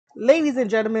Ladies and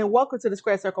gentlemen, welcome to the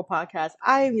Square Circle Podcast.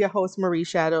 I am your host, Marie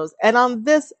Shadows, and on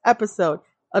this episode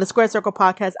of the Square Circle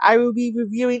Podcast, I will be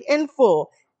reviewing in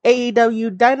full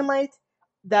AEW Dynamite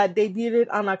that debuted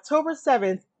on October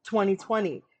 7th,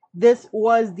 2020. This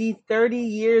was the 30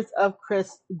 years of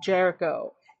Chris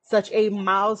Jericho. Such a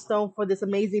milestone for this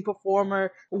amazing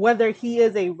performer, whether he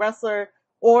is a wrestler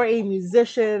or a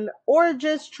musician or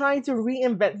just trying to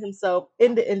reinvent himself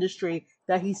in the industry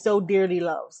that he so dearly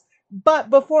loves. But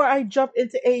before I jump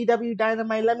into AEW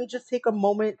Dynamite, let me just take a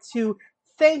moment to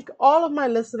thank all of my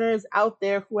listeners out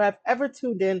there who have ever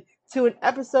tuned in to an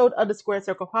episode of the Square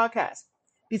Circle Podcast.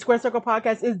 The Square Circle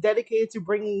Podcast is dedicated to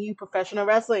bringing you professional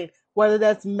wrestling, whether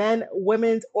that's men,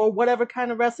 women's, or whatever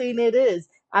kind of wrestling it is.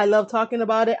 I love talking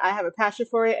about it. I have a passion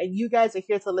for it, and you guys are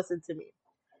here to listen to me.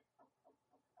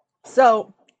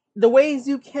 So, the ways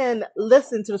you can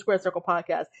listen to the Square Circle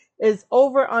podcast is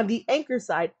over on the Anchor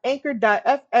side,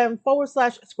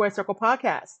 anchor.fm/Square Circle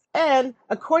podcast. And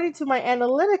according to my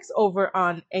analytics over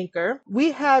on Anchor,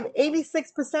 we have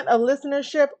 86% of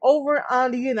listenership over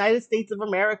on the United States of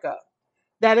America.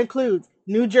 That includes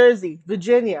New Jersey,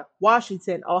 Virginia,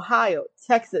 Washington, Ohio,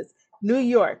 Texas, New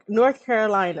York, North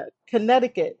Carolina,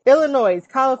 Connecticut, Illinois,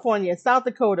 California, South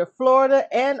Dakota,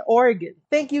 Florida, and Oregon.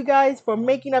 Thank you guys for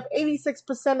making up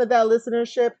 86% of that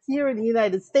listenership here in the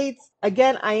United States.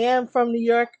 Again, I am from New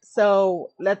York, so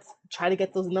let's try to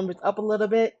get those numbers up a little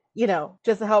bit,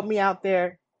 just to help me out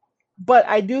there. But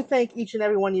I do thank each and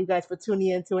every one of you guys for tuning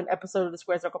in to an episode of the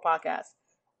Square Circle Podcast.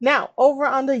 Now, over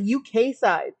on the UK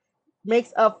side,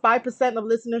 makes up 5% of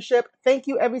listenership. Thank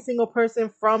you, every single person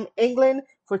from England,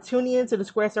 for tuning in to the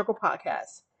Square Circle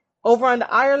Podcast. Over on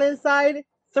the Ireland side,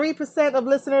 3% of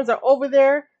listeners are over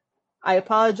there. I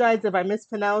apologize if I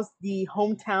mispronounced the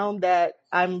hometown that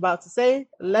I'm about to say,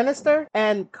 Leicester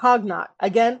and Cognot.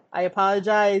 Again, I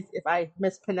apologize if I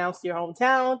mispronounced your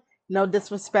hometown. No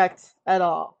disrespect at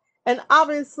all. And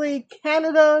obviously,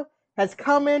 Canada has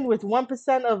come in with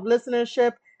 1% of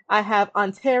listenership. I have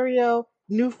Ontario,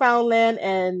 Newfoundland,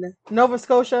 and Nova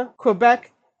Scotia,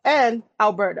 Quebec, and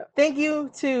Alberta. Thank you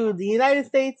to the United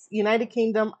States, United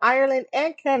Kingdom, Ireland,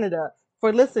 and Canada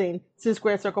for listening to the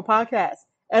Square Circle Podcast.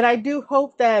 And I do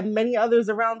hope that many others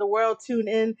around the world tune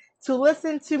in to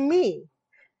listen to me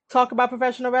talk about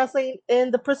professional wrestling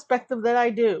in the perspective that I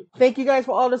do. Thank you guys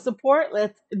for all the support.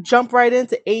 Let's jump right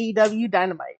into AEW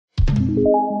Dynamite.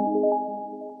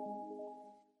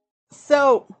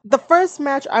 So, the first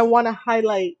match I want to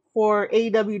highlight for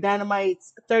AEW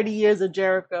Dynamite's 30 Years of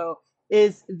Jericho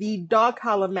is the dog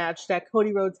collar match that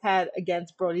Cody Rhodes had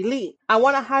against Brody Lee. I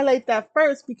want to highlight that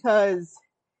first because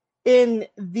in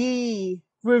the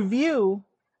review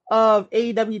of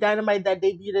AEW Dynamite that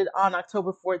debuted on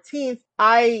October 14th,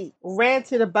 I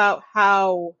ranted about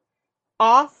how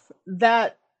off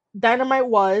that Dynamite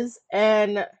was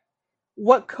and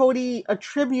what Cody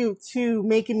attribute to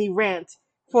making me rant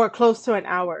for close to an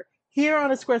hour. Here on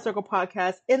the Square Circle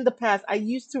podcast, in the past, I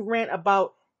used to rant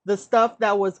about the stuff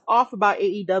that was off about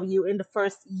AEW in the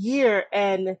first year,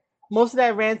 and most of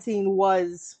that ranting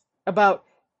was about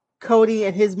Cody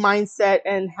and his mindset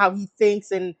and how he thinks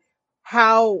and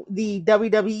how the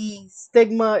WWE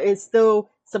stigma is still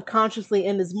subconsciously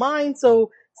in his mind. So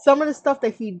some of the stuff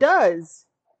that he does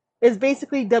is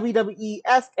basically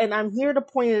WWE-esque, and I'm here to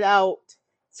point it out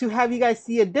to have you guys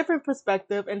see a different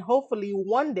perspective, and hopefully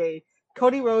one day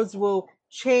Cody Rhodes will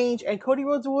change and Cody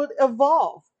Rhodes will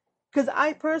evolve. Because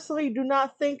I personally do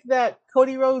not think that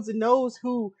Cody Rhodes knows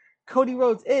who Cody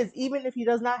Rhodes is, even if he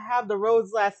does not have the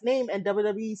Rhodes last name and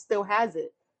WWE still has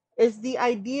it. It's the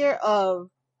idea of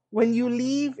when you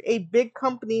leave a big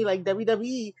company like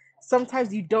WWE,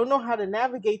 sometimes you don't know how to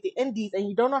navigate the indies and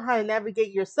you don't know how to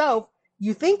navigate yourself.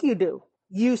 You think you do.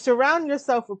 You surround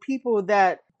yourself with people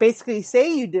that basically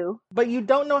say you do, but you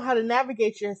don't know how to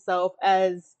navigate yourself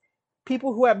as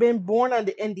people who have been born on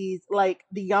the indies, like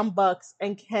the Young Bucks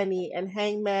and Kenny and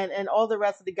Hangman and all the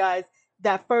rest of the guys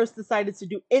that first decided to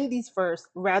do indies first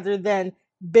rather than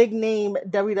big name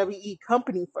WWE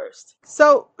company first.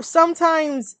 So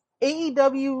sometimes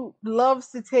AEW loves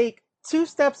to take 2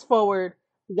 steps forward,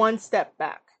 1 step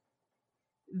back.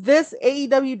 This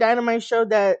AEW Dynamite show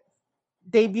that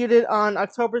debuted on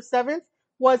October 7th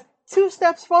was 2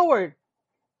 steps forward.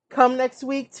 Come next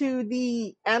week to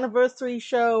the anniversary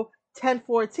show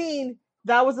 1014,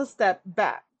 that was a step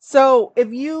back. So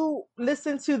if you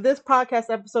listen to this podcast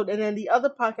episode and then the other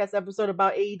podcast episode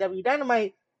about AEW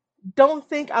Dynamite, don't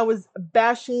think I was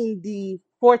bashing the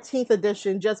 14th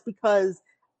edition just because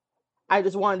I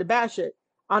just wanted to bash it.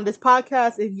 On this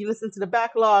podcast, if you listen to the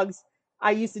backlogs,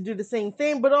 I used to do the same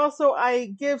thing, but also I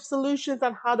give solutions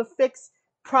on how to fix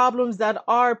problems that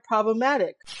are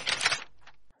problematic.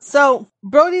 So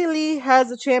Brody Lee has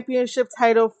a championship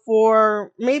title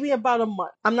for maybe about a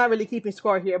month. I'm not really keeping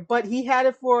score here, but he had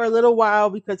it for a little while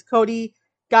because Cody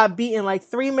got beaten like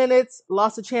 3 minutes,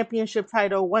 lost the championship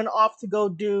title, went off to go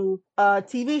do a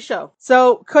TV show.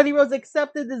 So Cody Rhodes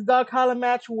accepted this dog collar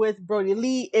match with Brody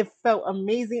Lee. It felt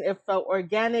amazing. It felt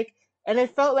organic. And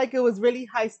it felt like it was really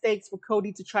high stakes for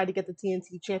Cody to try to get the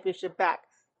TNT championship back.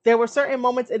 There were certain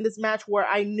moments in this match where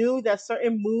I knew that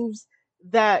certain moves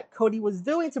that Cody was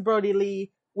doing to Brody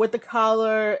Lee with the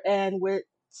collar and with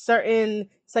certain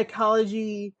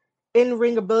psychology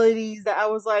in-ring abilities that I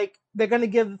was like, they're going to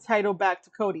give the title back to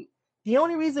Cody. The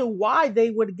only reason why they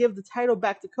would give the title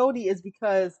back to Cody is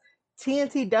because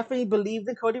TNT definitely believed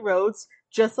in Cody Rhodes,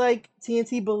 just like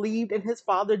TNT believed in his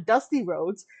father, Dusty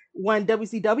Rhodes, when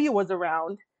WCW was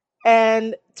around.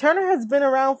 And Turner has been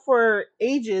around for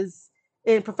ages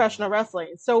in professional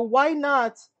wrestling. So why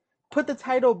not put the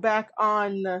title back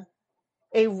on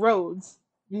a Rhodes,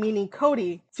 meaning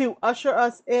Cody, to usher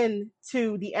us in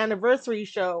to the anniversary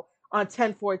show on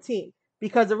 10/14?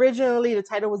 Because originally the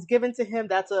title was given to him.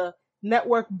 That's a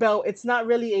network belt. It's not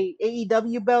really a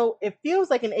AEW belt. It feels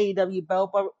like an AEW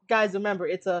belt, but guys, remember,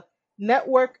 it's a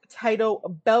network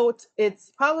title belt.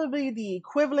 It's probably the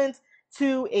equivalent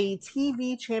to a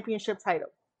TV championship title.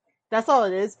 That's all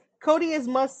it is. Cody is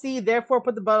must see, therefore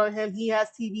put the belt on him. He has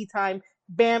TV time.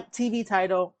 Bam, TV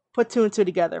title. Put two and two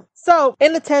together. So,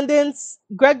 in attendance,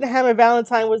 Greg the Hammer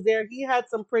Valentine was there. He had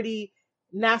some pretty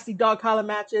nasty dog collar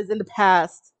matches in the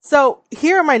past. So,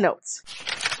 here are my notes.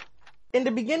 In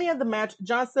the beginning of the match,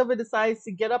 John Silver decides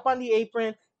to get up on the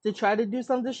apron to try to do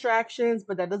some distractions,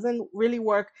 but that doesn't really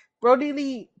work. Brody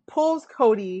Lee pulls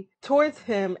Cody towards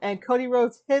him, and Cody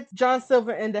Rhodes hits John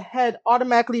Silver in the head,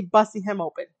 automatically busting him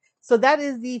open. So that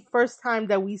is the first time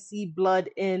that we see blood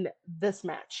in this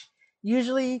match.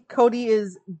 Usually Cody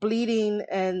is bleeding,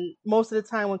 and most of the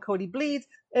time when Cody bleeds,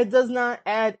 it does not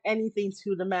add anything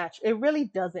to the match. It really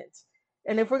doesn't.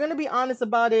 And if we're going to be honest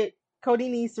about it, Cody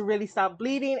needs to really stop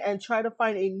bleeding and try to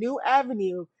find a new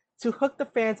avenue to hook the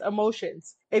fans'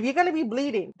 emotions. If you're going to be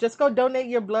bleeding, just go donate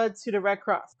your blood to the Red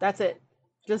Cross. That's it.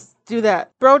 Just do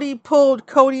that. Brody pulled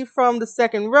Cody from the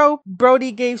second rope.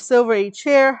 Brody gave Silver a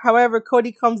chair. However,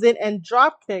 Cody comes in and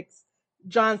drop kicks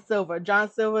John Silver. John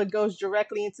Silver goes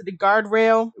directly into the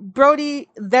guardrail. Brody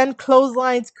then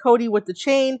clotheslines Cody with the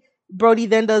chain. Brody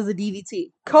then does the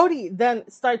DDT. Cody then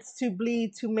starts to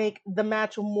bleed to make the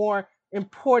match more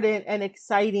important and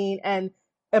exciting and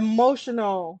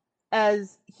emotional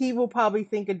as he will probably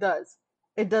think it does.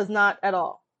 It does not at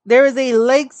all. There is a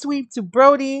leg sweep to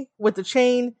Brody with the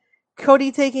chain.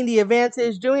 Cody taking the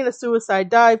advantage, doing a suicide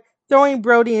dive, throwing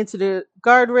Brody into the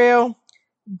guardrail.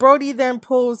 Brody then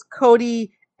pulls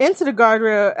Cody into the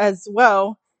guardrail as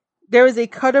well. There is a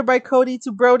cutter by Cody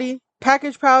to Brody.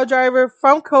 Package power driver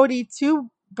from Cody to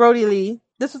Brody Lee.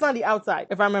 This was on the outside,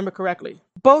 if I remember correctly.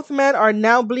 Both men are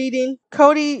now bleeding.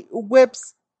 Cody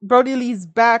whips Brody Lee's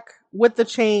back with the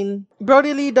chain.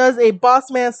 Brody Lee does a boss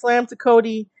man slam to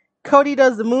Cody. Cody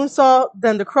does the moonsault,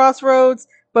 then the crossroads,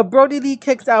 but Brody Lee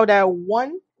kicks out at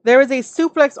 1. There is a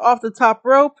suplex off the top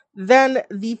rope. Then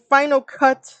the final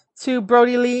cut to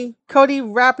Brody Lee. Cody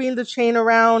wrapping the chain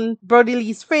around Brody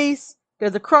Lee's face.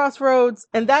 There's a crossroads,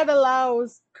 and that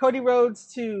allows Cody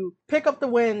Rhodes to pick up the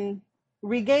win,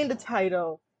 regain the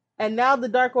title, and now the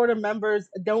Dark Order members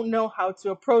don't know how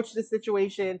to approach the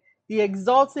situation. The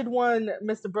Exalted One,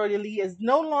 Mr. Brody Lee, is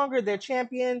no longer their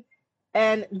champion,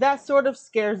 and that sort of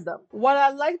scares them. What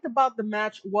I liked about the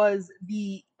match was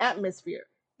the atmosphere.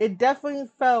 It definitely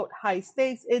felt high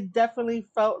stakes. It definitely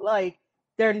felt like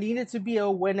there needed to be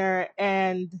a winner,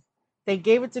 and they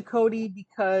gave it to Cody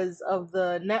because of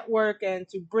the network and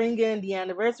to bring in the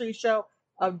anniversary show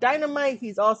of Dynamite.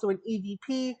 He's also an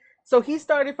EVP. So he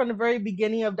started from the very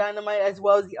beginning of Dynamite as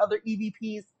well as the other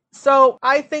EVPs. So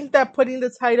I think that putting the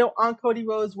title on Cody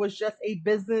Rhodes was just a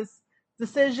business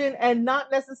decision and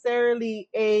not necessarily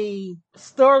a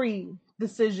story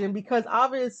decision, because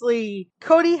obviously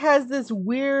Cody has this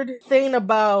weird thing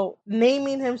about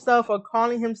naming himself or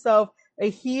calling himself a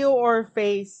heel or a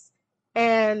face,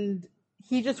 and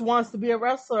he just wants to be a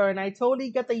wrestler. And I totally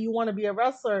get that you want to be a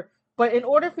wrestler, but in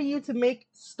order for you to make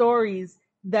stories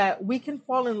that we can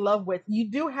fall in love with, you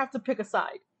do have to pick a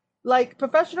side. Like,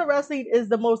 professional wrestling is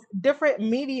the most different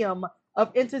medium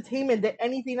of entertainment than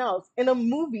anything else. In a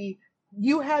movie,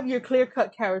 you have your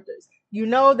clear-cut characters. You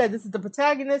know that this is the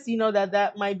protagonist, you know that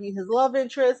that might be his love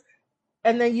interest,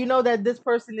 and then you know that this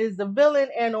person is the villain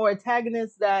and or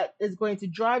antagonist that is going to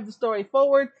drive the story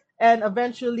forward and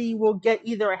eventually will get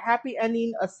either a happy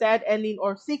ending, a sad ending,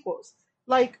 or sequels.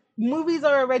 Like, movies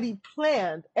are already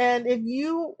planned. And if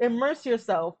you immerse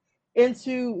yourself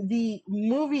into the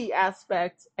movie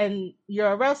aspect and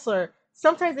you're a wrestler,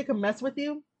 sometimes it can mess with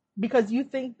you because you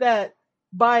think that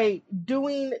by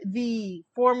doing the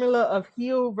formula of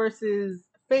heel versus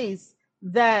face,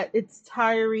 that it's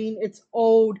tiring, it's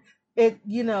old, it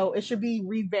should be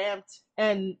revamped.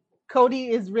 And Cody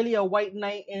is really a white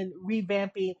knight in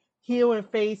revamping heel and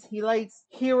face. He likes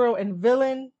hero and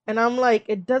villain. And I'm like,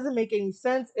 it doesn't make any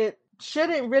sense. It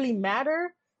shouldn't really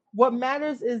matter. What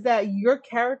matters is that your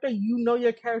character,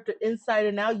 your character inside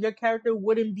and out. Your character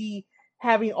wouldn't be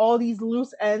having all these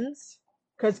loose ends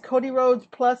because Cody Rhodes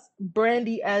plus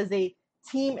Brandy as a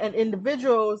team and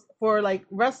individuals for like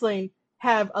wrestling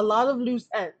have a lot of loose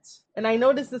ends. And I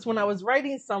noticed this when I was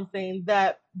writing something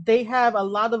that they have a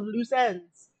lot of loose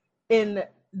ends in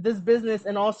this business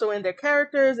and also in their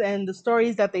characters and the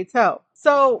stories that they tell.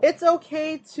 So it's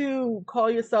okay to call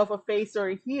yourself a face or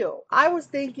a heel. I was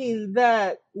thinking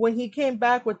that when he came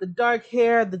back with the dark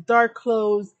hair, the dark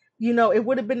clothes, it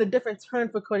would have been a different turn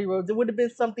for Cody Rhodes. It would have been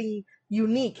something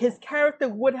unique. His character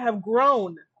would have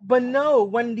grown. But no,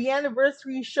 when the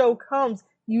anniversary show comes,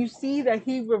 you see that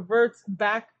he reverts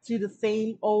back to the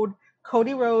same old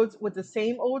Cody Rhodes with the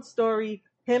same old story,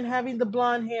 him having the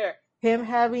blonde hair, him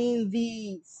having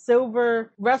the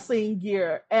silver wrestling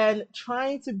gear and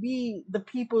trying to be the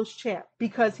people's champ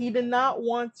because he did not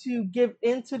want to give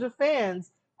in to the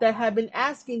fans that had been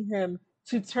asking him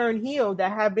to turn heel,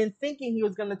 that have been thinking he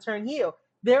was going to turn heel.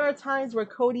 There are times where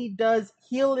Cody does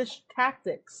heelish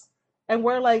tactics and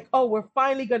we're like, oh, we're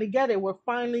finally going to get it. We're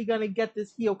finally going to get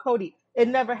this heel Cody. It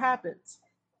never happens.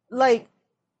 Like,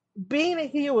 being a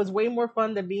heel is way more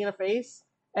fun than being a face.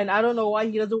 And I don't know why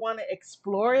he doesn't want to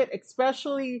explore it,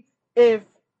 especially if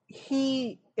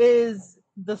he is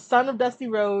the son of Dusty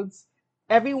Rhodes.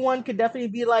 Everyone could definitely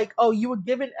be like, oh, you were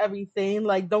given everything.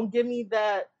 Like, don't give me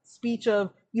that speech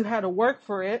of you had to work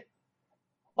for it.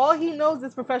 All he knows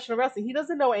is professional wrestling. He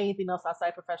doesn't know anything else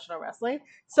outside professional wrestling.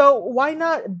 So why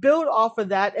not build off of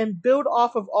that and build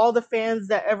off of all the fans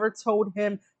that ever told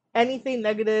him anything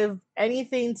negative,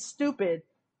 anything stupid,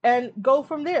 and go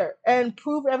from there and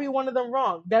prove every one of them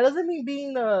wrong. That doesn't mean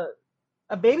being a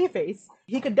babyface.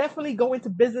 He could definitely go into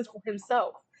business for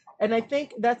himself. And I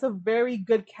think that's a very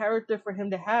good character for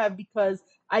him to have because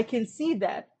I can see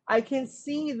that. I can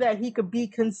see that he could be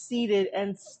conceited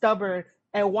and stubborn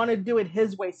and want to do it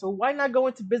his way. So why not go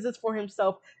into business for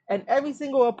himself? And every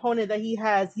single opponent that he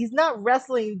has, he's not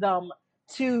wrestling them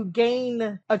to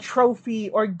gain a trophy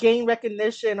or gain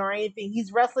recognition or anything.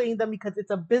 He's wrestling them because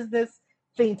it's a business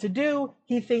thing to do.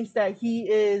 He thinks that he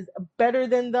is better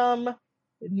than them,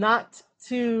 not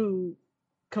to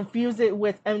confuse it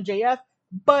with MJF,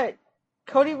 but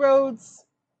Cody Rhodes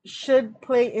should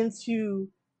play into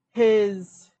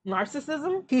his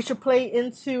narcissism. He should play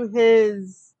into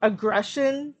his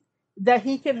aggression that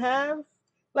he can have.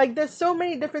 Like, there's so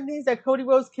many different things that Cody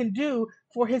Rhodes can do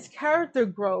for his character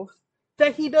growth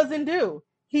that he doesn't do.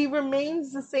 He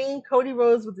remains the same Cody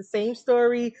Rhodes with the same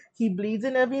story. He bleeds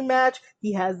in every match.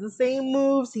 He has the same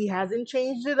moves. He hasn't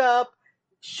changed it up.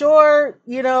 Sure,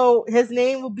 his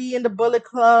name will be in the Bullet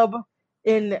Club,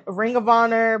 in Ring of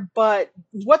Honor, but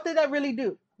what did that really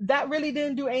do? That really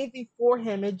didn't do anything for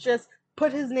him. It just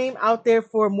put his name out there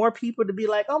for more people to be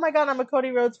like, oh my God, I'm a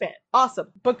Cody Rhodes fan. Awesome.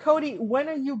 But Cody, when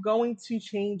are you going to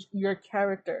change your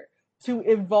character, to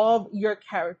evolve your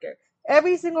character?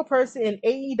 Every single person in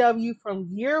AEW from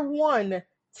year one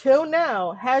till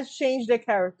now has changed their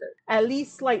character, at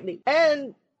least slightly.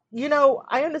 And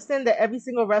I understand that every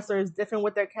single wrestler is different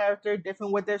with their character,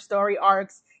 different with their story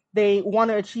arcs. They want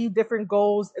to achieve different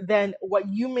goals than what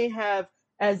you may have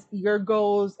as your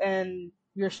goals and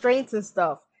your strengths and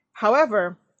stuff.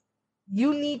 However,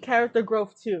 you need character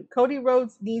growth too. Cody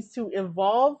Rhodes needs to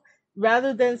evolve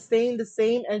rather than staying the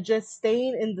same and just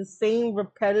staying in the same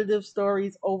repetitive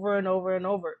stories over and over and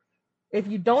over. If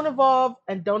you don't evolve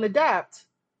and don't adapt,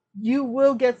 you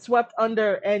will get swept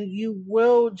under and you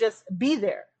will just be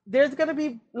there. There's going to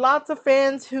be lots of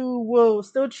fans who will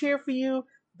still cheer for you,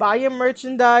 buy your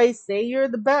merchandise, say you're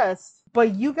the best,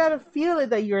 but you got to feel it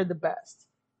that you're the best.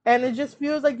 And it just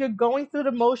feels like you're going through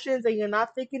the motions and you're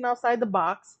not thinking outside the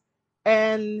box.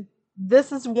 And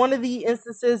this is one of the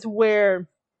instances where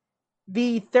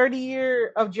the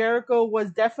 30-year of Jericho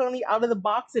was definitely out of the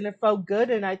box and it felt good.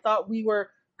 And I thought we were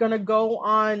going to go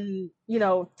on,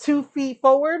 2 feet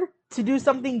forward to do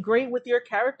something great with your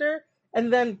character.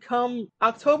 And then come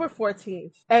October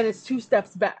 14th and it's 2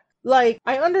 steps back. Like,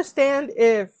 I understand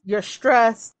if you're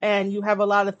stressed and you have a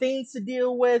lot of things to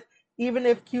deal with even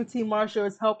if QT Marshall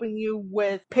is helping you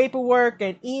with paperwork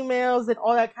and emails and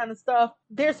all that kind of stuff,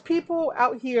 there's people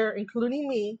out here, including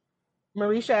me,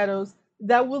 Marie Shadows,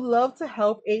 that would love to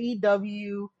help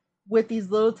AEW with these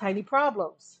little tiny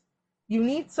problems. You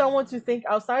need someone to think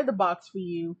outside the box for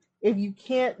you if you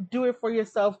can't do it for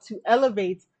yourself to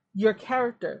elevate your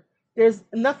character. There's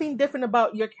nothing different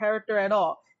about your character at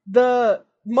all. The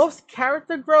most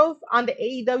character growth on the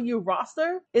AEW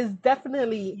roster is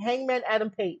definitely Hangman Adam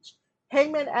Page.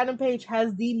 Hangman Adam Page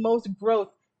has the most growth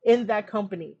in that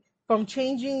company, from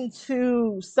changing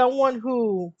to someone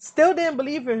who still didn't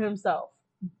believe in himself,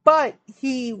 but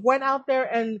he went out there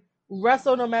and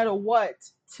wrestled no matter what,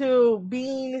 to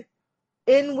being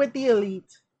in with the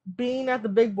elite, being at the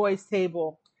big boys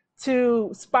table,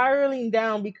 to spiraling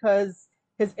down because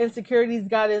his insecurities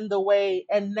got in the way,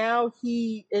 and now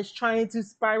he is trying to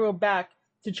spiral back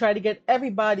to try to get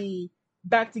everybody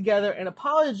back together and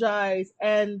apologize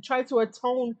and try to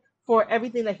atone for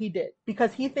everything that he did,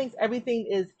 because he thinks everything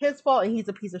is his fault and he's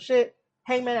a piece of shit.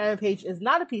 Hangman Adam Page is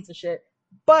not a piece of shit,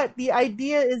 but the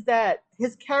idea is that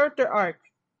his character arc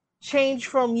changed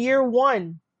from year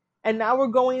one, and now we're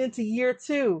going into year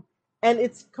two, and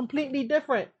it's completely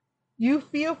different. You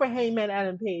feel for Hangman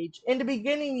Adam Page. In the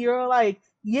beginning, you're like,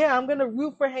 yeah, I'm gonna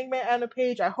root for Hangman Adam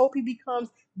Page. I hope he becomes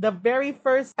the very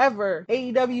first ever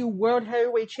AEW World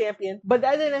Heavyweight Champion. But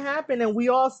that didn't happen, and we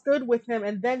all stood with him,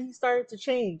 and then he started to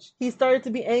change. He started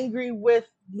to be angry with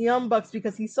the Young Bucks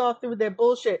because he saw through their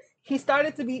bullshit. He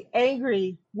started to be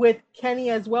angry with Kenny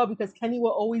as well, because Kenny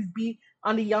will always be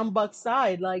on the Young Bucks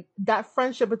side. Like, that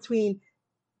friendship between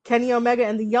Kenny Omega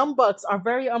and the Young Bucks are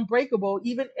very unbreakable,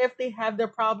 even if they have their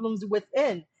problems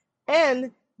within.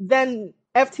 And then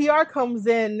FTR comes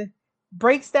in,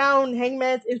 breaks down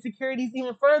Hangman's insecurities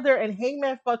even further, and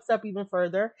Hangman fucks up even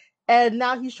further. And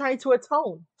now he's trying to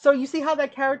atone. So you see how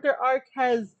that character arc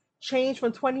has changed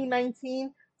from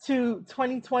 2019 to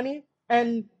 2020?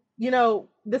 And,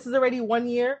 this is already 1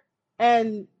 year,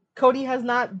 and Cody has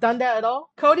not done that at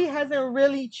all. Cody hasn't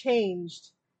really changed,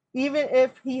 even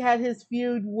if he had his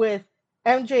feud with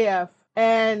MJF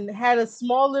and had a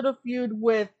small little feud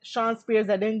with Shawn Spears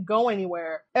that didn't go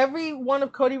anywhere. Every one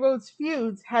of Cody Rhodes'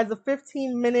 feuds has a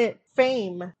 15-minute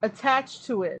fame attached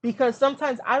to it, because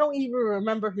sometimes I don't even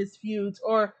remember his feuds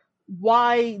or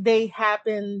why they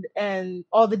happened and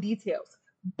all the details.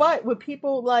 But with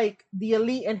people like the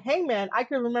Elite and Hangman, I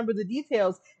can remember the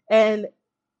details and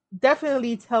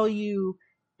definitely tell you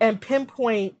and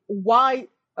pinpoint why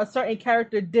a certain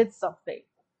character did something.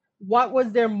 What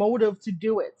was their motive to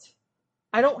do it?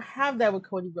 I don't have that with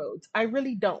Cody Rhodes. I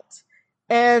really don't.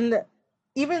 And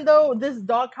even though this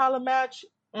dog collar match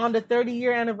on the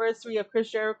 30-year anniversary of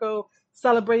Chris Jericho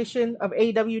celebration of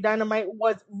AEW Dynamite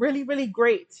was really, really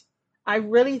great. I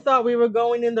really thought we were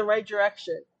going in the right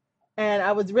direction. And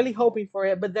I was really hoping for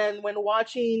it. But then when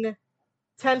watching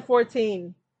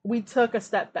 10-14, we took a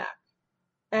step back.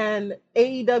 And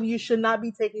AEW should not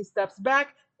be taking steps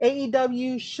back.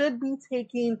 AEW should be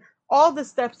taking all the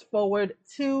steps forward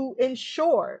to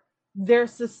ensure their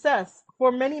success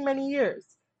for many, many years.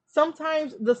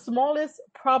 Sometimes the smallest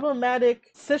problematic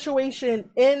situation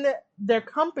in their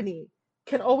company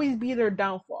can always be their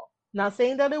downfall. Not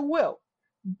saying that it will,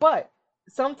 but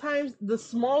sometimes the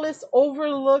smallest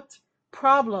overlooked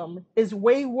problem is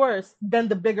way worse than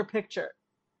the bigger picture.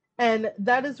 And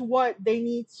that is what they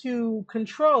need to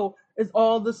control, is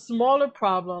all the smaller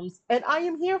problems. And I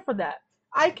am here for that.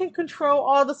 I can control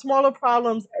all the smaller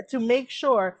problems to make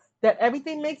sure that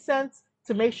everything makes sense,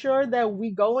 to make sure that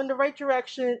we go in the right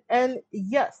direction. And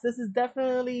yes, this is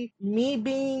definitely me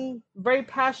being very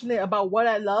passionate about what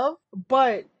I love,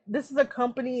 but this is a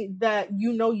company that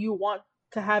you want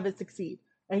to have it succeed.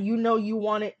 And you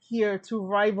want it here to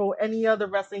rival any other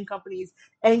wrestling companies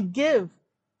and give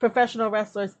professional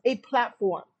wrestlers a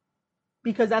platform,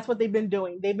 because that's what they've been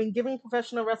doing. They've been giving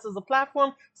professional wrestlers a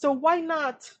platform. So why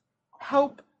not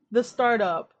help the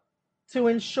startup to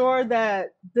ensure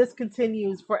that this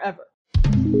continues forever?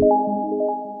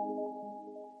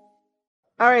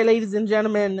 All right, ladies and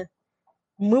gentlemen,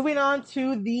 moving on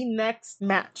to the next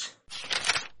match.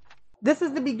 This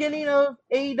is the beginning of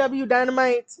AEW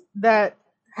Dynamite that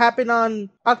happened on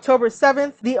October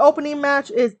 7th. The opening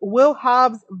match is Will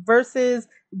Hobbs versus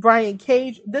Brian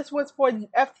Cage. This was for the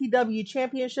FTW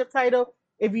Championship title.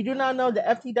 If you do not know, the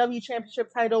FTW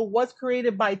Championship title was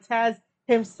created by Taz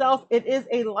himself. It is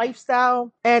a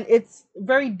lifestyle and it's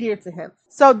very dear to him.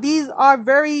 So these are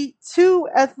two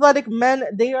athletic men.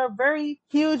 They are very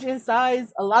huge in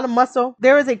size, a lot of muscle.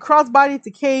 There is a crossbody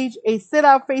to Cage, a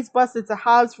sit-out face buster to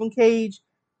Hobbs from Cage.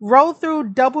 roll through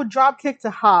double drop kick to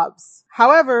Hobbs.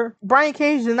 However, Brian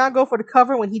Cage did not go for the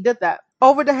cover when he did that.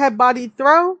 Over the head body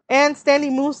throw and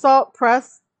standing moonsault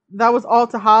press. That was all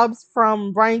to Hobbs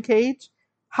from Brian Cage.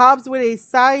 Hobbs with a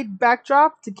side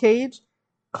backdrop to Cage.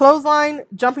 Clothesline,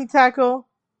 jumping tackle.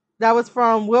 That was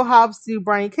from Will Hobbs to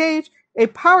Brian Cage. A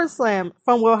power slam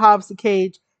from Will Hobbs to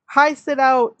Cage. High sit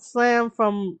out slam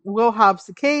from Will Hobbs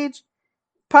to Cage.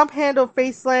 Pump handle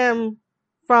face slam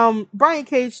from Brian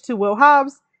Cage to Will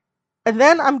Hobbs. And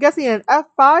then I'm guessing an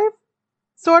F5,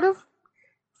 sort of,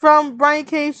 from Brian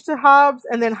Cage to Hobbs,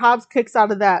 and then Hobbs kicks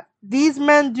out of that. These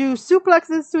men do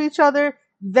suplexes to each other,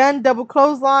 then double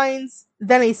clotheslines,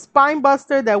 then a spine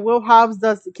buster that Will Hobbs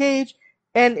does to Cage,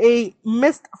 and a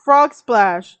missed frog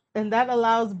splash. And that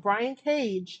allows Brian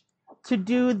Cage to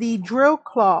do the drill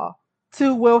claw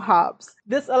to Will Hobbs.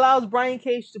 This allows Brian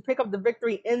Cage to pick up the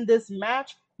victory in this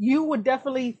match. You would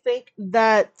definitely think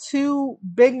that two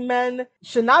big men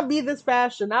should not be this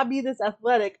fast, should not be this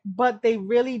athletic, but they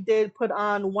really did put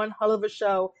on one hell of a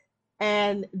show,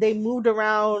 and they moved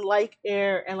around like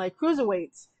air and like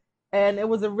cruiserweights, and it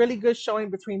was a really good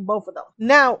showing between both of them.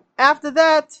 Now, after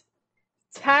that,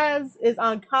 Taz is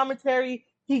on commentary.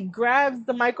 He grabs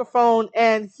the microphone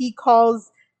and he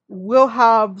calls Will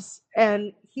Hobbs,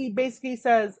 and he basically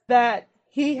says that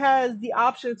he has the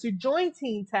option to join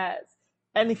Team Taz.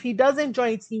 And if he doesn't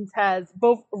join Team Taz,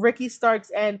 both Ricky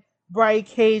Starks and Brian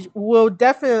Cage will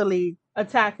definitely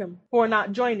attack him for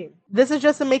not joining. This is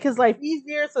just to make his life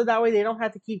easier so that way they don't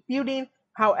have to keep feuding.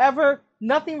 However,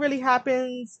 nothing really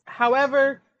happens.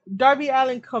 However, Darby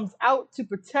Allin comes out to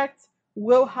protect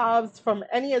Will Hobbs from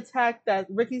any attack that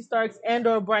Ricky Starks and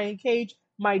or Brian Cage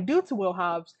might do to Will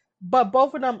Hobbs, but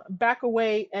both of them back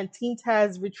away and Team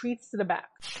Taz retreats to the back.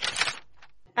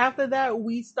 After that,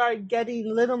 we start getting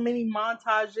little mini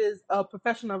montages of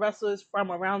professional wrestlers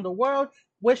from around the world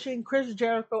wishing Chris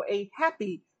Jericho a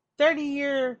happy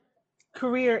 30-year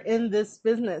career in this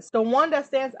business. The one that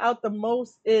stands out the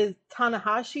most is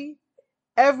Tanahashi.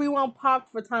 Everyone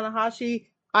popped for Tanahashi.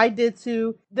 I did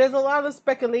too. There's a lot of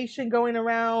speculation going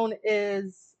around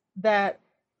is that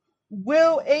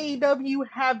will AEW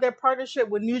have their partnership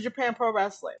with New Japan Pro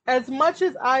Wrestling? As much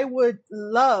as I would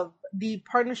love the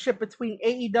partnership between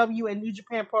AEW and New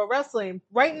Japan Pro Wrestling,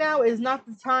 right now is not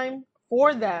the time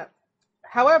for that.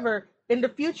 However, in the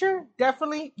future,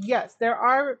 definitely, yes, there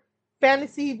are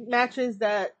fantasy matches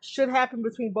that should happen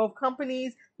between both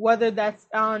companies, whether that's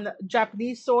on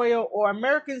Japanese soil or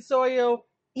American soil.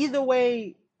 Either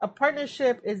way, a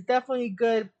partnership is definitely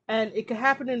good, and it could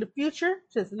happen in the future,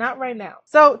 just not right now.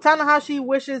 So Tanahashi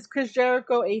wishes Chris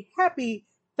Jericho a happy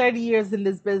 30 years in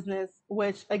this business,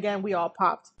 which again, we all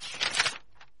popped.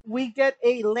 We get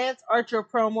a Lance Archer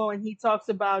promo, and he talks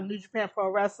about New Japan Pro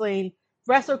Wrestling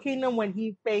Wrestle Kingdom when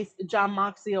he faced Jon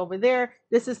Moxley over there.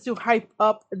 This is to hype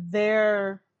up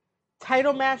their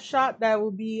title match shot that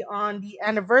will be on the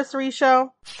anniversary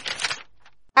show.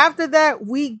 After that,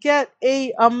 we get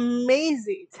a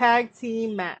amazing tag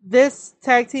team match. This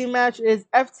tag team match is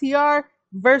FTR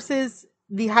versus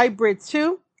the Hybrid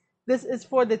 2. This is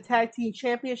for the tag team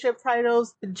championship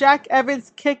titles. Jack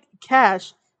Evans kick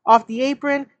Cash off the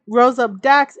apron, rolls up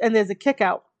Dax, and there's a kick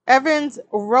out. Evans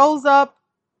rolls up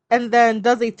and then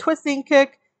does a twisting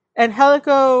kick, and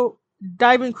Helico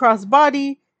diving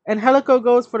crossbody, and Helico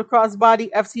goes for the crossbody.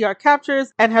 FTR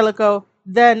captures Angelico.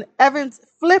 Then Evans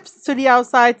flips to the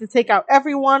outside to take out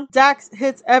everyone. Dax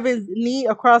hits Evans' knee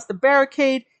across the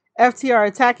barricade. FTR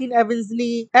attacking Evans'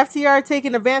 knee. FTR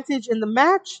taking advantage in the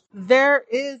match. There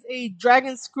is a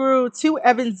dragon screw to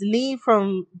Evans' knee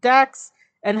from Dax.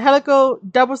 And Helico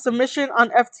double submission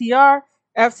on FTR.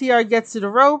 FTR gets to the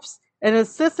ropes. An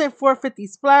assistant 450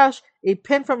 splash. A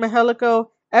pin from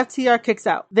Angelico. FTR kicks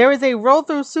out. There is a roll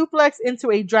through suplex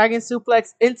into a dragon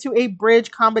suplex into a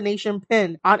bridge combination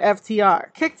pin on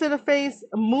FTR. Kick to the face,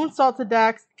 moonsault to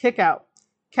Dax, kick out.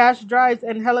 Cash drives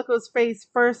Angelico's face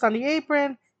first on the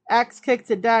apron. Axe kick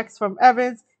to Dax from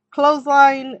Evans.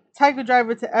 Clothesline, Tiger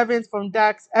driver to Evans from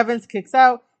Dax. Evans kicks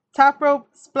out. Top rope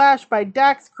splash by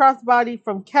Dax. Crossbody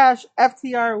from Cash.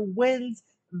 FTR wins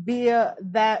via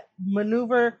that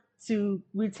maneuver to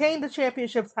retain the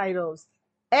championship titles.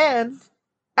 And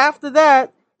after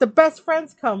that, the best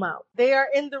friends come out. They are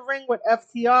in the ring with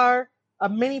FTR. A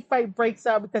mini fight breaks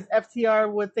out because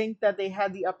FTR would think that they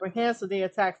had the upper hand, so they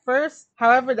attack first.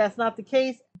 However, that's not the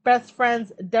case. Best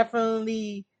friends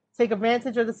definitely take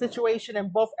advantage of the situation,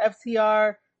 and both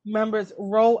FTR members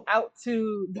roll out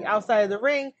to the outside of the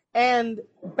ring, and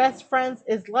Best Friends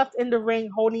is left in the ring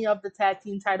holding up the tag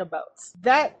team title belts.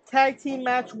 That tag team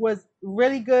match was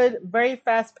really good, very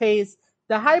fast paced.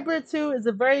 The Hybrid 2 is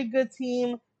a very good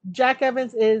team. Jack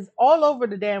Evans is all over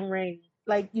the damn ring.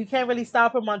 Like, you can't really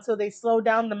stop him until they slow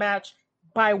down the match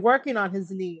by working on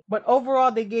his knee. But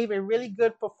overall, they gave a really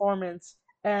good performance,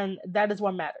 and that is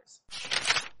what matters.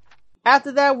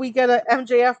 After that, we get a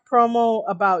MJF promo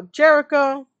about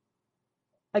Jericho.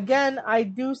 Again, I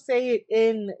do say it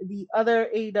in the other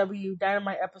AEW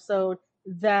Dynamite episode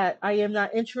that I am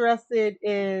not interested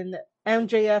in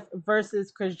MJF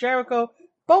versus Chris Jericho.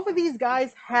 Both of these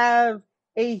guys have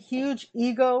a huge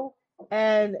ego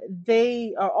and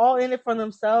they are all in it for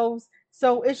themselves.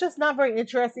 So it's just not very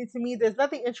interesting to me. There's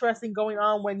nothing interesting going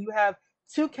on when you have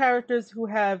two characters who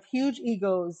have huge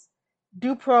egos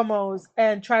do promos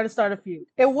and try to start a feud.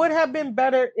 It would have been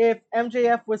better if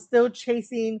MJF was still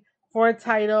chasing for a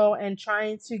title and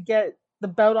trying to get the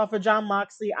belt off of Jon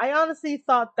Moxley. I honestly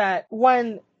thought that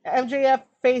when MJF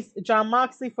faced Jon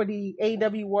Moxley for the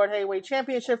AEW World Heavyweight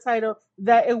Championship title,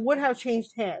 that it would have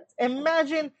changed hands.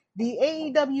 Imagine the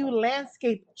AEW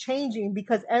landscape changing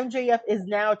because MJF is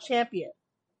now champion.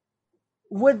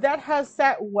 Would that have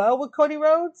sat well with Cody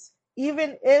Rhodes?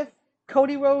 Even if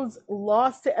Cody Rhodes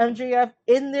lost to MJF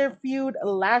in their feud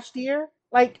last year?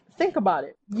 Like, think about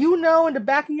it. You know in the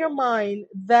back of your mind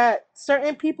that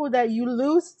certain people that you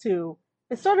lose to,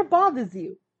 it sort of bothers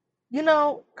you. You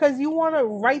know, because you want to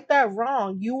right that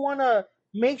wrong. You want to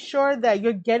make sure that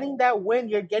you're getting that win,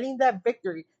 you're getting that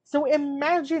victory. So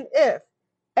imagine if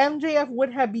MJF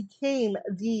would have became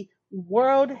the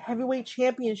World Heavyweight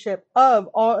Championship of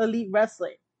All Elite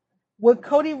Wrestling. Would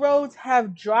Cody Rhodes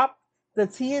have dropped the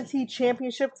TNT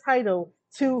Championship title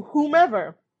to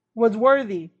whomever was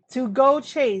worthy to go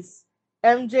chase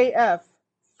MJF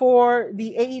for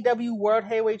the AEW World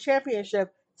Heavyweight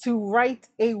Championship to right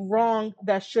a wrong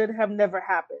that should have never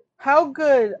happened? How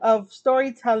good of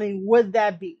storytelling would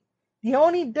that be? The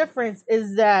only difference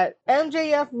is that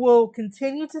MJF will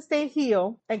continue to stay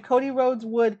heel and Cody Rhodes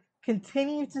would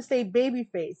continue to stay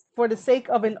babyface for the sake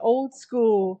of an old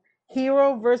school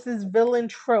hero versus villain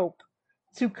trope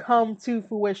to come to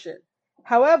fruition.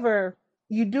 However,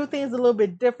 you do things a little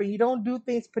bit different. You don't do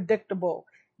things predictable.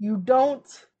 You don't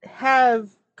have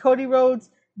Cody Rhodes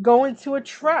go into a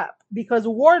trap because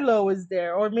Wardlow is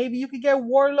there, or maybe you could get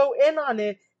Wardlow in on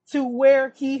it to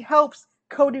where he helps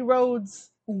Cody Rhodes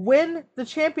win the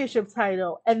championship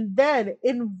title and then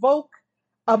invoke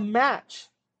a match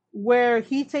where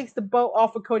he takes the belt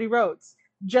off of Cody Rhodes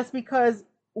just because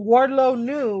Wardlow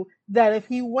knew that if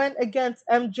he went against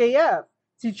MJF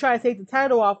to try to take the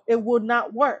title off, it would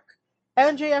not work.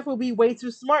 MJF would be way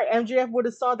too smart. MJF would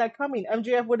have saw that coming.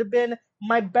 MJF would have been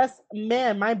my best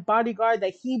man, my bodyguard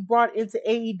that he brought into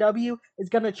AEW is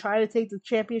going to try to take the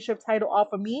championship title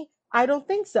off of me. I don't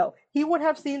think so. He would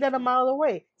have seen that a mile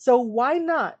away. So why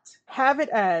not have it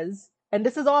as, and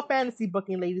this is all fantasy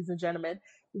booking, ladies and gentlemen,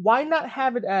 why not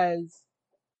have it as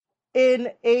in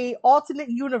a alternate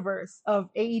universe of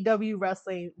AEW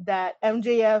wrestling that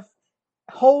MJF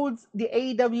holds the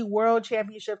AEW World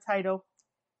Championship title.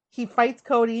 He fights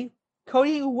Cody.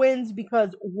 Cody wins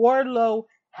because Wardlow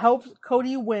helps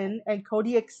Cody win and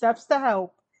Cody accepts the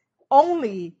help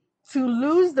only to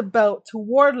lose the belt to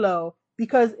Wardlow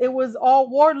because it was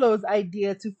all Wardlow's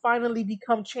idea to finally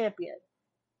become champion.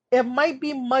 It might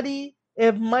be muddy,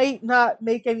 it might not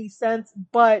make any sense,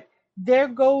 but there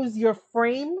goes your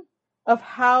frame of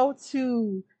how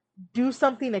to do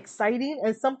something exciting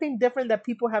and something different that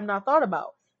people have not thought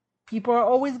about. People are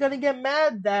always going to get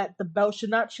mad that the belt should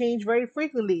not change very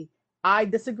frequently. I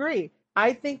disagree.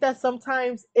 I think that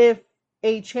sometimes if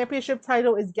a championship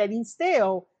title is getting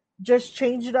stale, just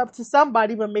change it up to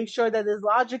somebody, but make sure that there's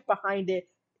logic behind it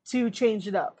to change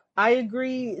it up. I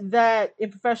agree that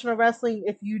in professional wrestling,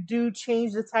 if you do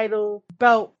change the title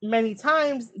belt many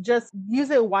times, just use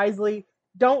it wisely.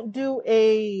 Don't do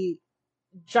a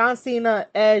John Cena,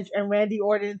 Edge, and Randy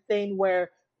Orton thing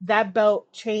where that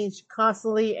belt changed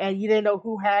constantly and you didn't know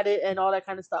who had it and all that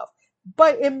kind of stuff.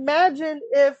 But imagine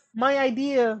if my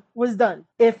idea was done,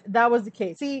 if that was the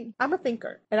case. See, I'm a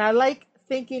thinker and I like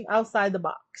thinking outside the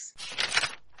box.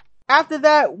 After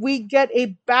that, we get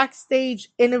a backstage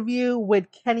interview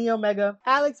with Kenny Omega.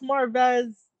 Alex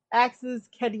Marvez asks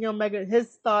Kenny Omega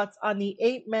his thoughts on the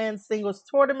 8-man singles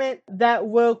tournament that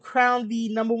will crown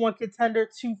the number one contender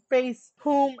to face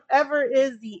whomever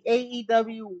is the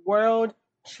AEW World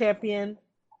Champion.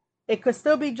 It could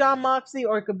still be Jon Moxley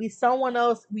or it could be someone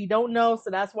else. We don't know, so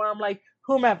that's why I'm like,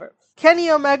 whomever.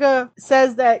 Kenny Omega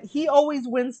says that he always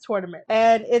wins tournament,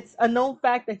 and it's a known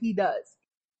fact that he does.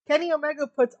 Kenny Omega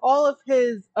puts all of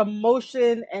his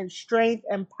emotion and strength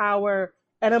and power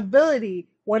and ability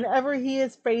whenever he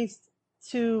is faced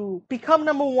to become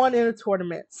number one in the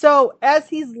tournament. So as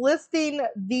he's listing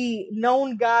the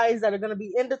known guys that are going to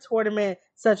be in the tournament,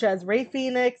 such as Rey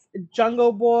Fenix,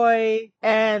 Jungle Boy,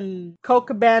 and Colt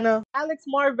Cabana, Alex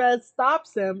Marvez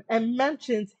stops him and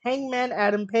mentions Hangman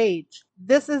Adam Page.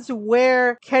 This is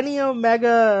where Kenny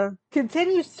Omega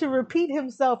continues to repeat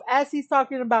himself as he's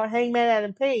talking about Hangman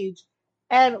Adam Page.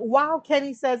 And while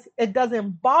Kenny says it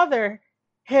doesn't bother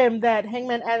him that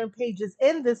Hangman Adam Page is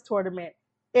in this tournament,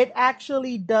 it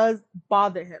actually does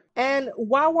bother him. And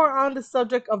while we're on the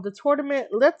subject of the tournament,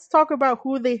 let's talk about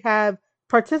who they have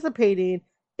participating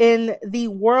in the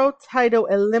World Title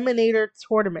Eliminator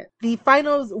Tournament. The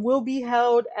finals will be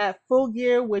held at Full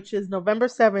Gear, which is November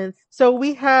 7th. So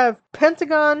we have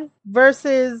Pentagon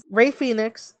versus Rey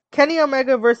Fenix, Kenny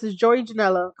Omega versus Joey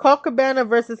Janela, Colt Cabana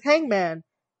versus Hangman,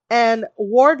 and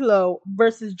Wardlow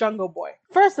versus Jungle Boy.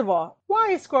 First of all, why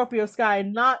is Scorpio Sky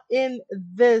not in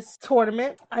this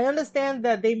tournament? I understand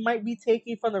that they might be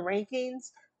taking from the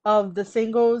rankings of the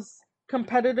singles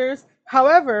competitors.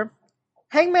 However,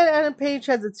 Hangman Adam Page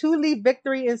has a 2-lead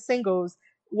victory in singles,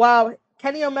 while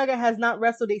Kenny Omega has not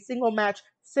wrestled a single match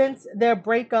since their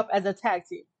breakup as a tag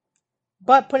team.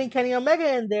 But putting Kenny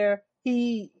Omega in there,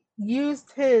 he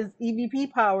used his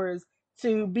EVP powers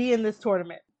to be in this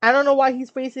tournament. I don't know why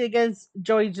he's facing against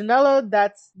Joey Janela.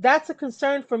 That's a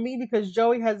concern for me because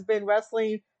Joey has been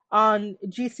wrestling on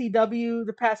GCW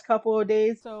the past couple of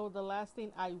days. So the last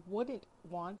thing I wouldn't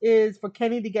want is for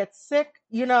Kenny to get sick.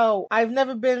 You know, I've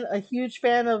never been a huge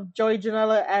fan of Joey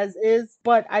Janela as is,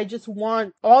 but I just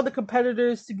want all the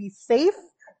competitors to be safe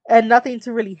and nothing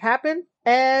to really happen.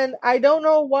 And I don't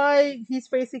know why he's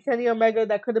facing Kenny Omega.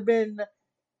 That could have been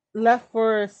left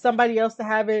for somebody else to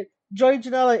have it. Joey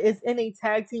Janela is in a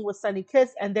tag team with Sonny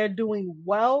Kiss and they're doing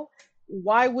well.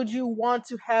 Why would you want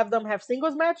to have them have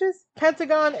singles matches?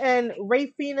 Pentagon and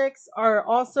Rey Fenix are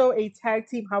also a tag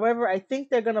team. However, I think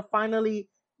they're going to finally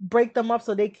break them up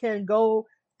so they can go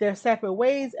their separate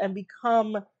ways and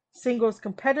become singles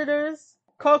competitors.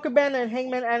 Colt Cabana and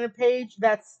Hangman Adam Page,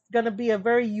 that's going to be a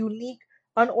very unique,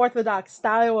 unorthodox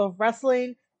style of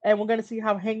wrestling. And we're going to see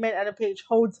how Hangman Adam Page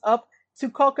holds up to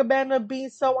Colt Cabana being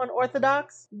so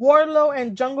unorthodox. Wardlow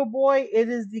and Jungle Boy, it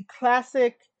is the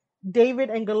classic David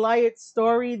and Goliath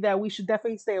story that we should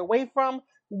definitely stay away from.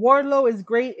 Wardlow is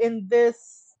great in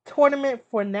this tournament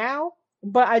for now,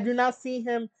 but I do not see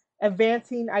him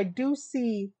advancing. I do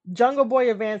see Jungle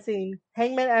Boy advancing,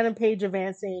 Hangman Adam Page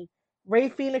advancing, Rey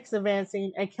Fenix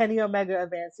advancing, and Kenny Omega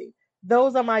advancing.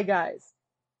 Those are my guys.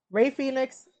 Rey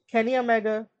Fenix, Kenny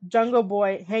Omega, Jungle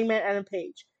Boy, Hangman Adam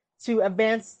Page to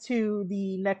advance to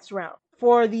the next round.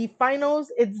 For the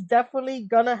finals, it's definitely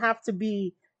gonna have to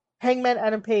be Hangman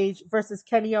Adam Page versus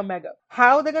Kenny Omega.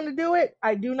 How they're gonna do it,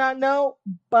 I do not know,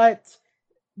 but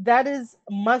that is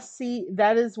must see.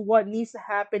 That is what needs to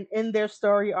happen in their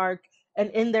story arc and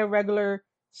in their regular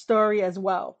story as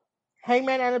well.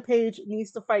 Hangman Adam Page needs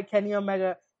to fight Kenny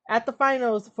Omega at the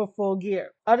finals for Full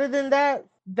Gear. Other than that,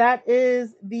 that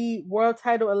is the World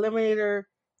Title Eliminator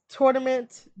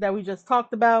tournament that we just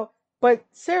talked about. But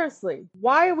seriously,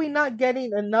 why are we not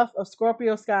getting enough of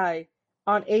Scorpio Sky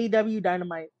on AEW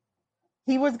Dynamite?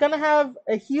 He was going to have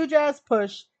a huge ass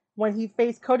push when he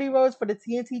faced Cody Rhodes for the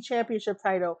TNT Championship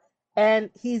title. And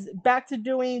he's back to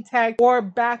doing tag or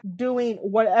back doing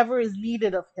whatever is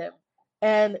needed of him.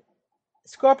 And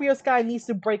Scorpio Sky needs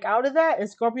to break out of that. And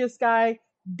Scorpio Sky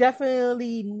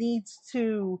definitely needs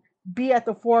to be at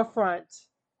the forefront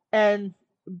and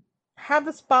have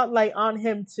the spotlight on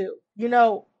him too. You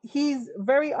know, he's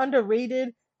very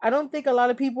underrated. I don't think a lot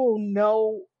of people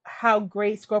know how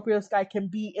great Scorpio Sky can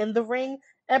be in the ring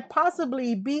and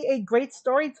possibly be a great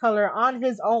storyteller on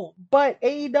his own. But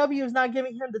AEW is not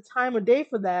giving him the time of day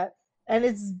for that. And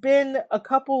it's been a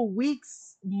couple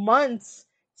weeks, months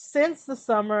since the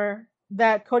summer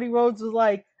that Cody Rhodes was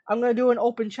like, I'm going to do an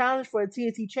open challenge for a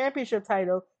TNT Championship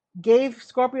title, gave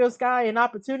Scorpio Sky an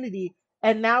opportunity,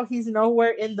 and now he's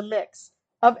nowhere in the mix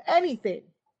of anything.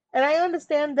 And I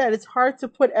understand that it's hard to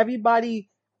put everybody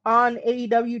on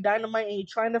AEW Dynamite and you're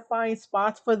trying to find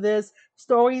spots for this,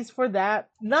 stories for that.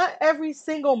 Not every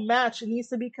single match needs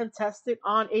to be contested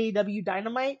on AEW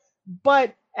Dynamite,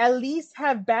 but at least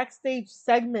have backstage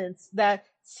segments that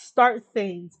start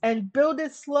things and build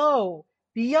it slow.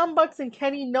 The Young Bucks and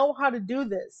Kenny know how to do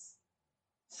this.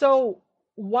 So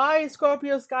why is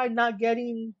Scorpio Sky not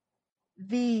getting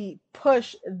the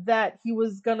push that he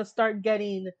was gonna start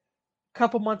getting a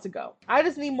couple months ago? I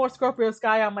just need more Scorpio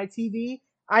Sky on my TV.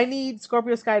 I need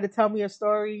Scorpio Sky to tell me a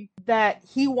story that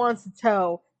he wants to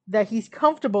tell, that he's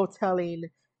comfortable telling,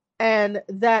 and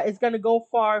that is gonna go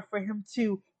far for him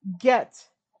to get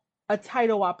a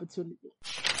title opportunity.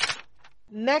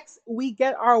 Next, we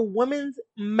get our women's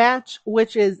match,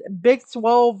 which is Big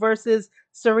Swole versus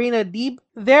Serena Deeb.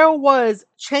 There was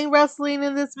chain wrestling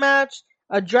in this match,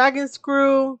 a dragon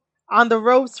screw on the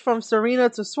ropes from Serena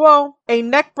to Swole, a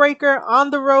neck breaker on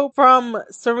the rope from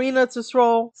Serena to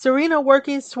Swole, Serena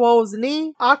working Swole's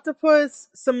knee, octopus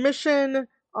submission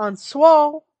on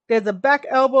Swole. There's a back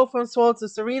elbow from Swole to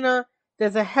Serena.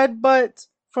 There's a headbutt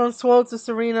from Swole to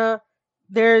Serena.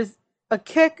 There's a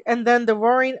kick and then the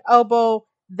roaring elbow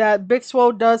that Big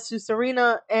Swole does to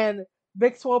Serena, and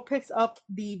Big Swole picks up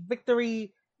the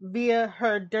victory via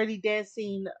her Dirty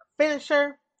Dancing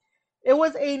finisher. It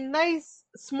was a nice,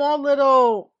 small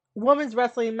little women's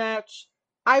wrestling match.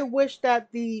 I wish that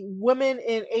the women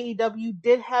in AEW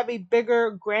did have a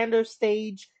bigger, grander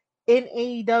stage in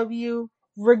AEW,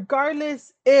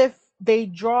 regardless if they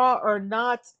draw or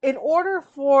not. In order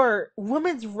for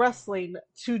women's wrestling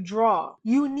to draw,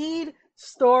 you need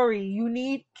story, you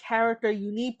need character,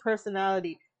 you need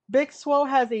personality. Big Swole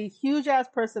has a huge ass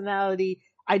personality.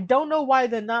 I don't know why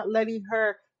they're not letting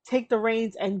her take the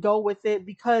reins and go with it,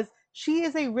 because she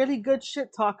is a really good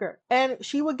shit talker and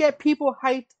she will get people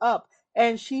hyped up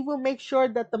and she will make sure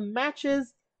that the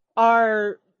matches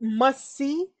are must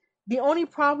see. The only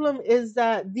problem is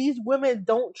that these women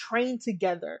don't train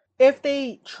together. If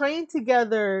they train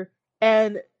together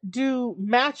and do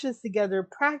matches together,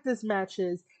 practice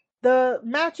matches, the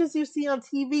matches you see on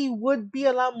TV would be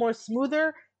a lot more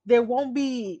smoother. There won't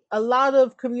be a lot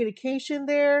of communication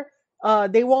there.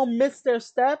 They won't miss their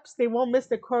steps. They won't miss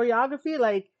their choreography.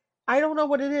 Like, I don't know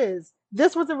what it is.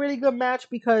 This was a really good match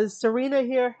because Serena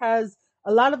here has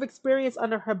a lot of experience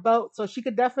under her belt, so she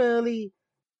could definitely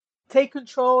take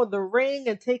control of the ring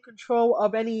and take control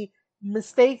of any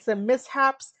mistakes and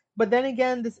mishaps. But then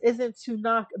again, this isn't to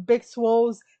knock Big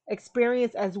Swole's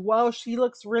experience as well. She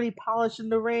looks really polished in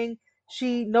the ring.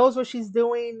 She knows what she's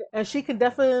doing, and she can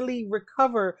definitely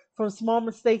recover from small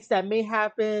mistakes that may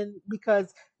happen,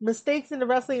 because mistakes in the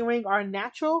wrestling ring are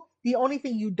natural. The only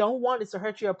thing you don't want is to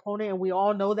hurt your opponent, and we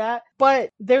all know that.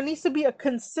 But there needs to be a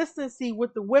consistency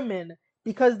with the women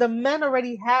because the men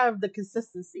already have the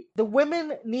consistency. The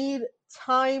women need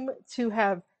time to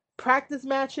have practice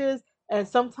matches, and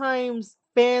sometimes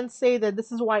fans say that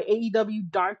this is why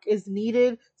AEW Dark is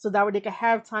needed, so that way they can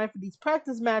have time for these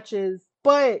practice matches.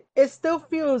 But it still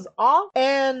feels off,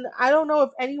 and I don't know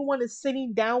if anyone is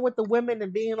sitting down with the women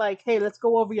and being like, hey, let's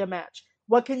go over your match.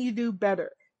 What can you do better?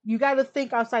 You got to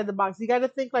think outside the box. You got to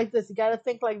think like this. You got to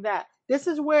think like that. This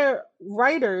is where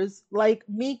writers like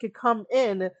me could come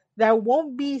in that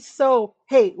won't be so,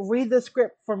 hey, read the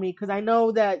script for me because I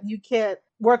know that you can't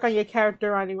work on your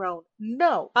character on your own.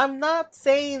 No, I'm not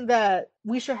saying that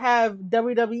we should have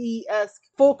WWE-esque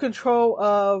full control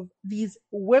of these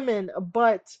women,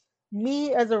 but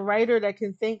me as a writer that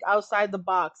can think outside the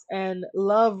box and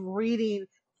love reading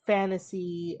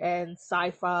fantasy and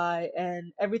sci-fi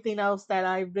and everything else that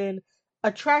I've been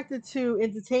attracted to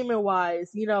entertainment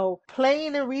wise,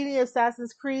 playing and reading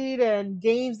Assassin's Creed and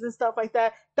games and stuff like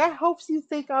that, that helps you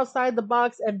think outside the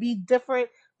box and be different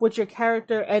with your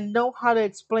character and know how to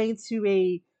explain to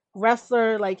a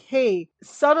wrestler, like, hey,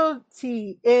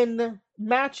 subtlety in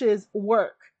matches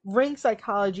work, ring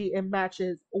psychology in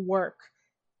matches work.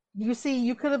 You see,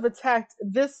 you could have attacked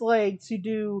this leg to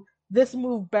do this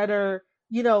move better.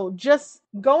 Just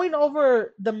going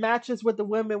over the matches with the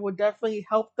women would definitely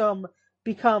help them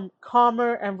become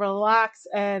calmer and relax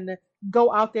and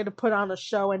go out there to put on a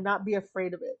show and not be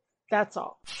afraid of it. That's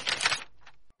all.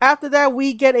 After that,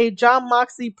 we get a Jon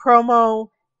Moxley promo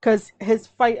because his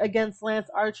fight against Lance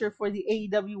Archer for the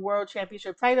AEW World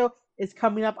Championship title is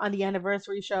coming up on the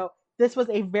anniversary show. This was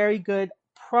a very good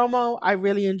promo. I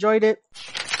really enjoyed it.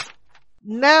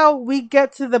 Now we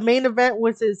get to the main event,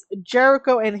 which is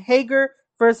Jericho and Hager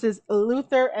versus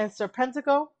Luther and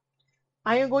Serpentico.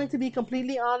 I am going to be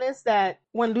completely honest that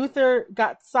when Luther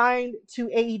got signed to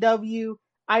AEW,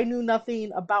 I knew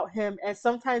nothing about him. And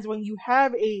sometimes when you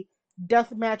have a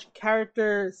deathmatch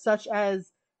character such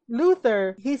as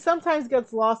Luther, he sometimes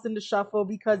gets lost in the shuffle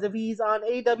because if he's on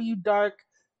AEW Dark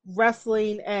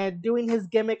wrestling and doing his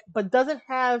gimmick, but doesn't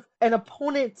have an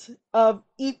opponent of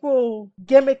equal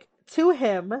gimmick to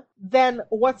him, then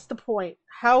what's the point?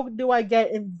 How do I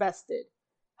get invested?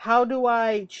 How do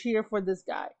I cheer for this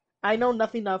guy? I know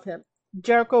nothing of him.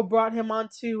 Jericho brought him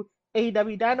onto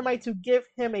AEW Dynamite to give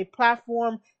him a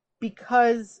platform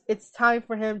because it's time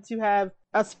for him to have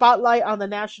a spotlight on the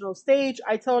national stage.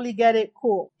 I totally get it.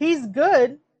 Cool. He's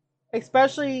good,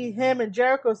 especially him and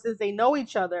Jericho since they know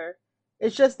each other.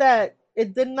 It's just that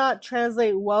it did not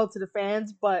translate well to the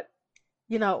fans, but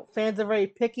fans are very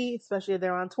picky, especially if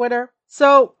they're on Twitter.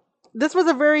 So this was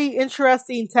a very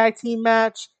interesting tag team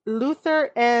match.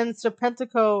 Luther and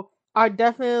Serpentico are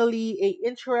definitely a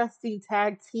interesting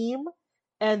tag team,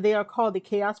 and they are called the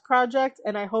Chaos Project,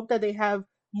 and I hope that they have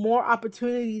more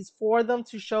opportunities for them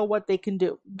to show what they can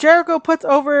do. Jericho puts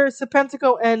over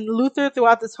Serpentico and Luther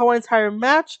throughout this whole entire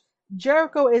match.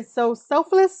 Jericho is so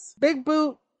selfless. Big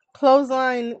boot,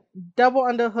 clothesline, double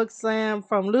underhook slam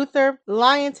from Luther,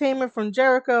 lion tamer from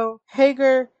Jericho,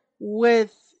 Hager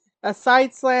with a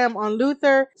side slam on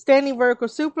Luther, standing vertical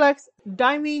suplex,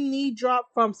 diving knee drop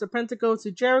from Serpentico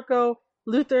to Jericho.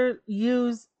 Luther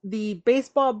used the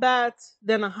baseball bat,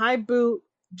 then a high boot.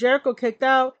 Jericho kicked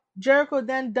out. Jericho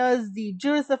then does the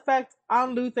Judas effect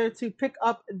on Luther to pick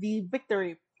up the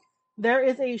victory. There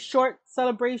is a short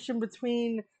celebration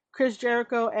between Chris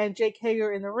Jericho and Jake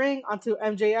Hager in the ring until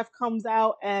MJF comes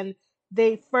out and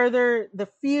they further the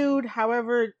feud.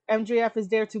 However, MJF is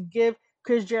there to give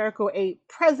Chris Jericho a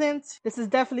present. This is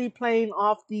definitely playing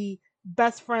off the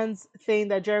best friends thing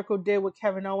that Jericho did with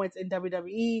Kevin Owens in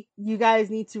WWE. You guys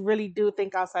need to really do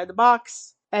think outside the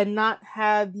box and not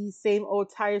have the same old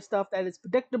tired stuff that is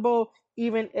predictable,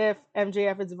 even if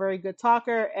MJF is a very good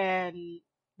talker and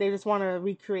they just want to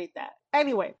recreate that.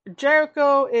 Anyway,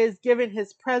 Jericho is given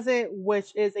his present,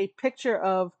 which is a picture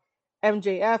of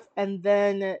MJF, and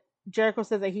then Jericho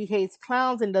says that he hates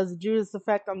clowns and does the Judas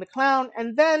effect on the clown,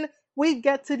 and then we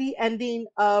get to the ending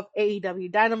of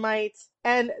AEW Dynamite,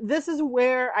 and this is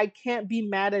where I can't be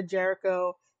mad at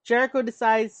Jericho. Jericho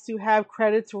decides to have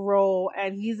credits roll,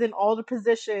 and he's in all the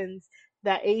positions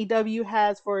that AEW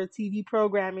has for TV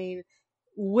programming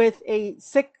with a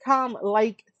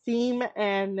sitcom-like theme,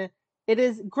 and it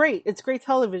is great. It's great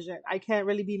television. I can't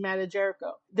really be mad at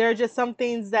Jericho. There are just some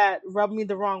things that rub me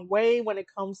the wrong way when it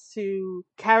comes to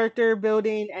character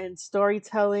building and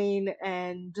storytelling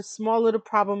and just small little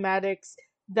problematics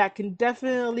that can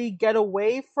definitely get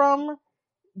away from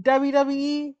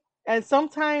WWE. And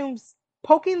sometimes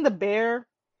poking the bear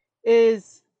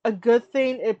is a good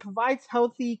thing. It provides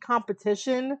healthy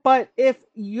competition. But if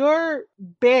your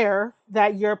bear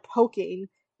that you're poking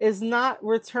is not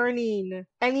returning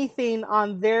anything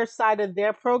on their side of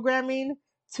their programming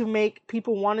to make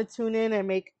people want to tune in and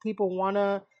make people want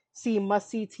to see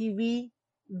must-see TV,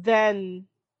 then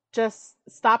just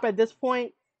stop at this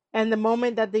point. And the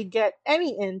moment that they get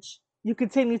any inch, you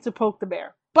continue to poke the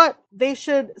bear. But they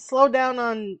should slow down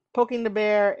on poking the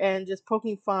bear and just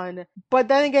poking fun. But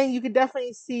then again, you could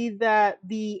definitely see that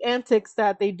the antics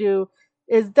that they do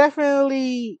is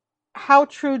definitely how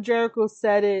true Jericho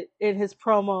said it in his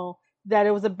promo, that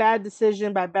it was a bad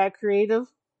decision by bad creative.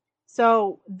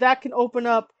 So that can open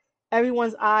up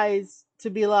everyone's eyes to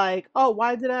be like, oh,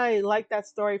 why did I like that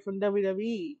story from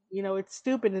WWE? You know, it's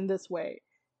stupid in this way.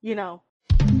 You know,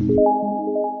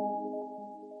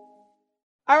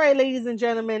 all right, ladies and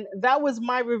gentlemen, that was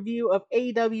my review of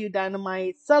AEW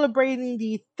Dynamite celebrating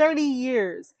the 30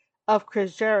 years of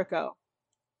Chris Jericho.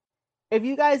 If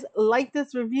you guys like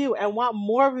this review and want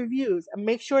more reviews,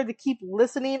 make sure to keep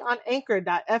listening on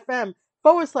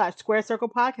anchor.fm/Square Circle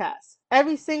Podcast.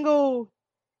 Every single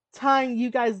time you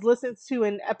guys listen to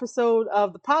an episode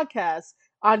of the podcast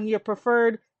on your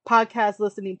preferred podcast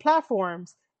listening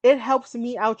platforms, it helps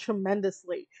me out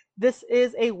tremendously. This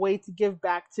is a way to give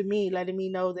back to me, letting me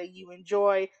know that you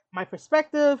enjoy my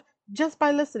perspective just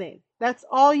by listening. That's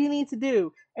all you need to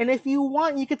do. And if you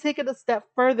want, you can take it a step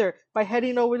further by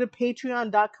heading over to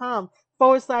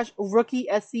patreon.com/rookie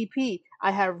SCP.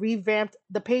 I have revamped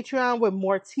the Patreon with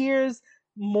more tiers,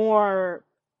 more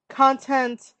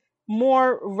content,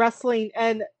 more wrestling,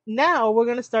 and now we're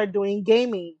going to start doing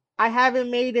gaming. I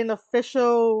haven't made an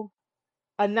official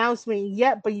announcement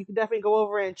yet, but you can definitely go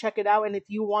over and check it out. And if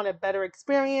you want a better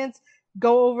experience,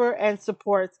 go over and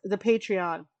support the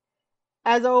Patreon.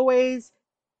 As always,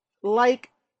 like,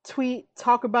 tweet,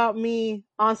 talk about me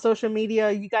on social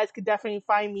media. You guys could definitely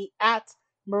find me at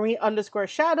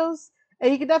Marine_Shadows.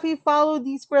 And you can definitely follow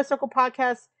the Square Circle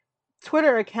Podcast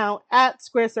Twitter account at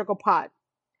Square Circle Pod.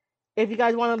 If you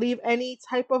guys want to leave any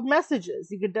type of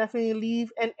messages, you could definitely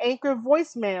leave an Anchor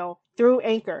voicemail through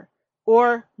Anchor,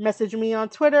 or message me on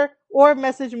Twitter, or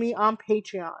message me on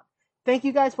Patreon. Thank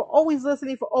you guys for always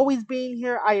listening, for always being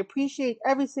here. I appreciate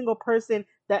every single person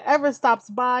that ever stops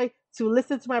by to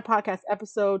listen to my podcast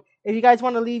episode. If you guys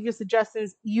want to leave your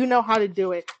suggestions, you know how to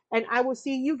do it. And I will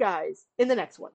see you guys in the next one.